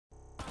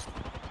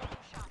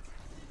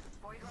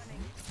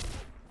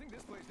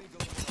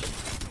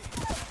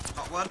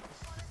one.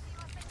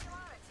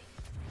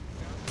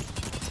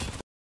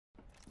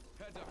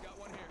 Heads up, got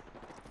one here.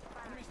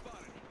 Enemy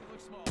spotted. He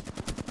looks small.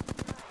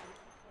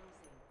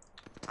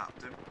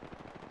 Tapped him.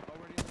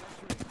 Already in the next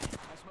ring.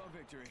 I smell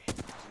victory.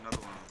 There's another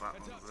one on the back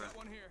Heads one up, over there.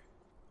 got one here.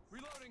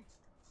 Reloading.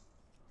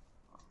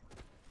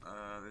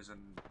 There's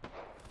an...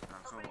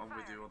 I'm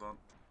with you, hold on.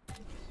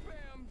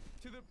 Bam!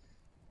 To the...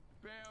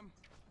 Bam!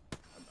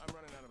 I'm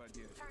running out of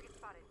ideas. Target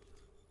spotted.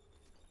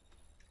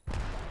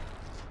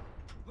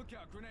 Look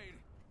out, grenade!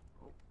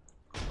 Oh.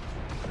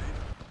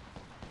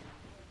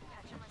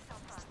 Patching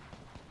myself up.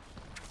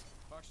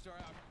 Rockstar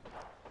out.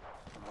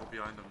 I'm all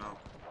behind him now.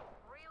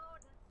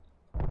 Reloading.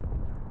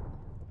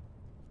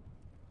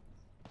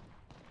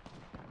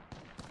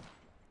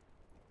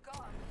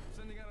 Gone.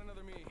 Sending out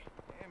another me.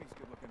 Damn, he's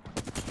good looking.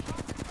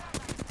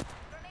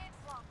 Grenade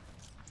flung.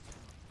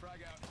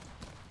 Frag out.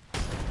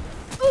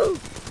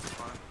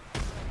 Fine. I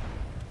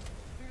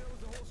think that was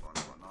the whole squad.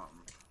 Fine, whatnot.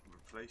 I'm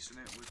replacing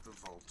it with the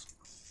vault.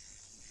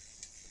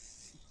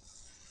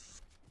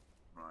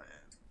 Right in.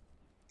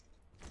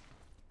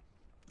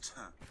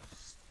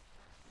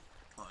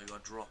 Oh, you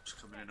got drops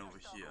coming in over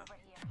here. Over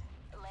here.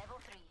 Level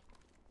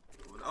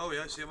 3. Oh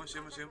yeah, I see him, I see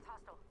him, I see him.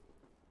 Hostile.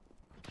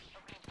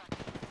 Opening front.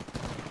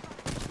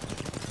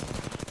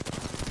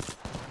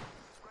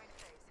 Going to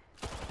phase.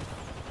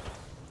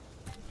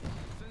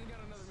 Sending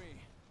out another me.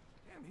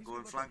 Damn, he's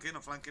Going good flanking,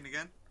 I'm flanking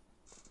again.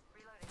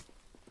 Reloading.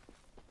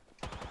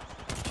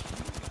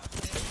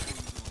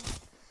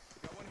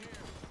 Got one here.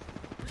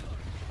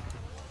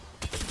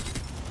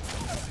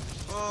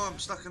 Oh, I'm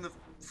stuck in the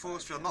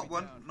force field. Not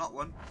one, not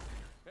one.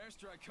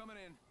 Airstrike coming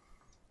in.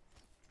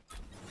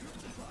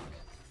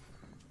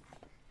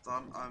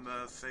 Done, I'm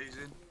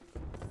phasing.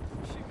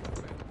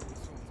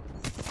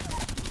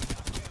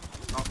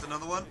 Knocked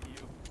another one.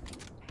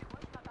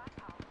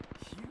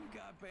 You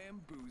got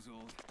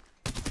bamboozled.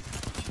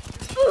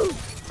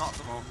 Knocked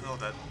them all, they're all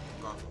dead.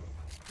 Gone. I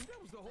think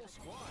that was the whole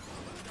squad.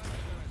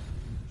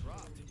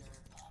 Dropped. Really?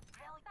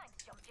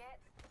 Thanks, jump jet.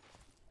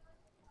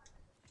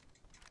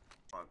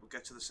 Right, we'll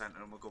get to the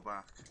centre and we'll go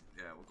back.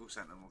 Yeah, we'll go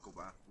centre and we'll go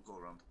back. We'll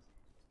go around.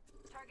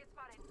 Target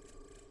spotted.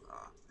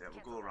 Ah, yeah,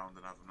 we'll go around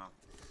and have them now.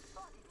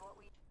 Spotted what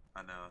we...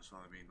 I know, that's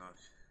what I mean, like.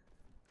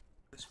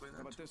 This way How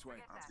then. about this way?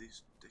 Have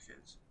these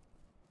dickheads.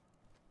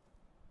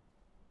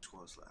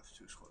 Squads left,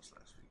 2 squads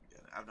left. We can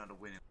get it. I haven't had a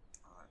win.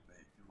 Alright,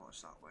 mate, you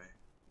watch that way.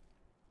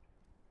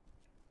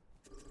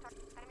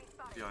 Enemy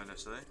spotted. Behind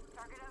us, are they?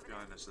 Target over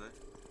Behind us, are they?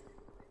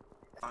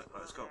 Alright,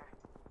 let's go.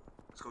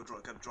 Let's go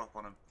get a drop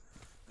on him.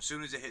 As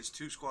soon as it hits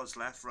 2 squads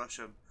left, rush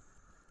him.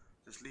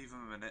 Just leave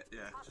him a minute,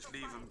 yeah. Just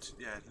leave him,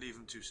 leave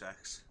him 2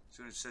 secs. As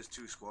soon as it says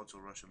 2 squads,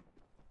 we'll rush him.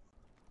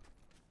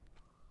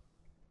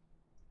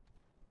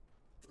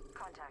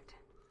 Contact.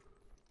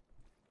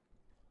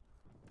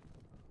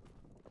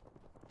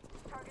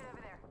 Target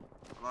over there.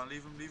 Come on,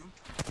 leave him, leave him.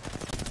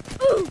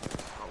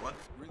 Got one.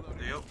 Reloading.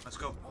 There you go, let's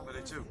go. Where are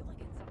they 2? Look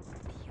at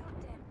some cute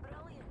and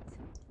brilliant.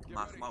 Get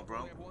Mark ready. him out,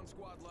 bro. We have 1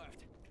 squad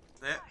left.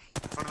 There,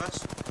 in front of us.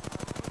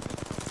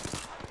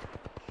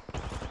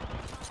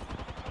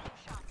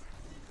 Shots.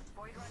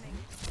 Void running.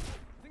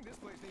 I think this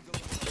place needs a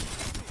little.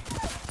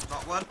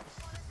 Not one.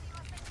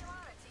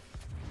 Singularity.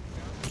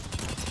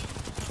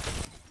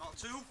 Not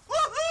 2.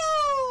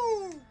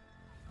 Woohoo!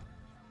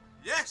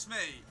 Yes,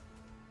 mate.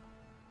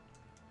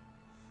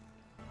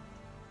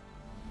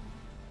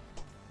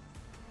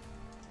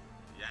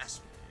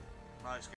 Yes, mate. Nice.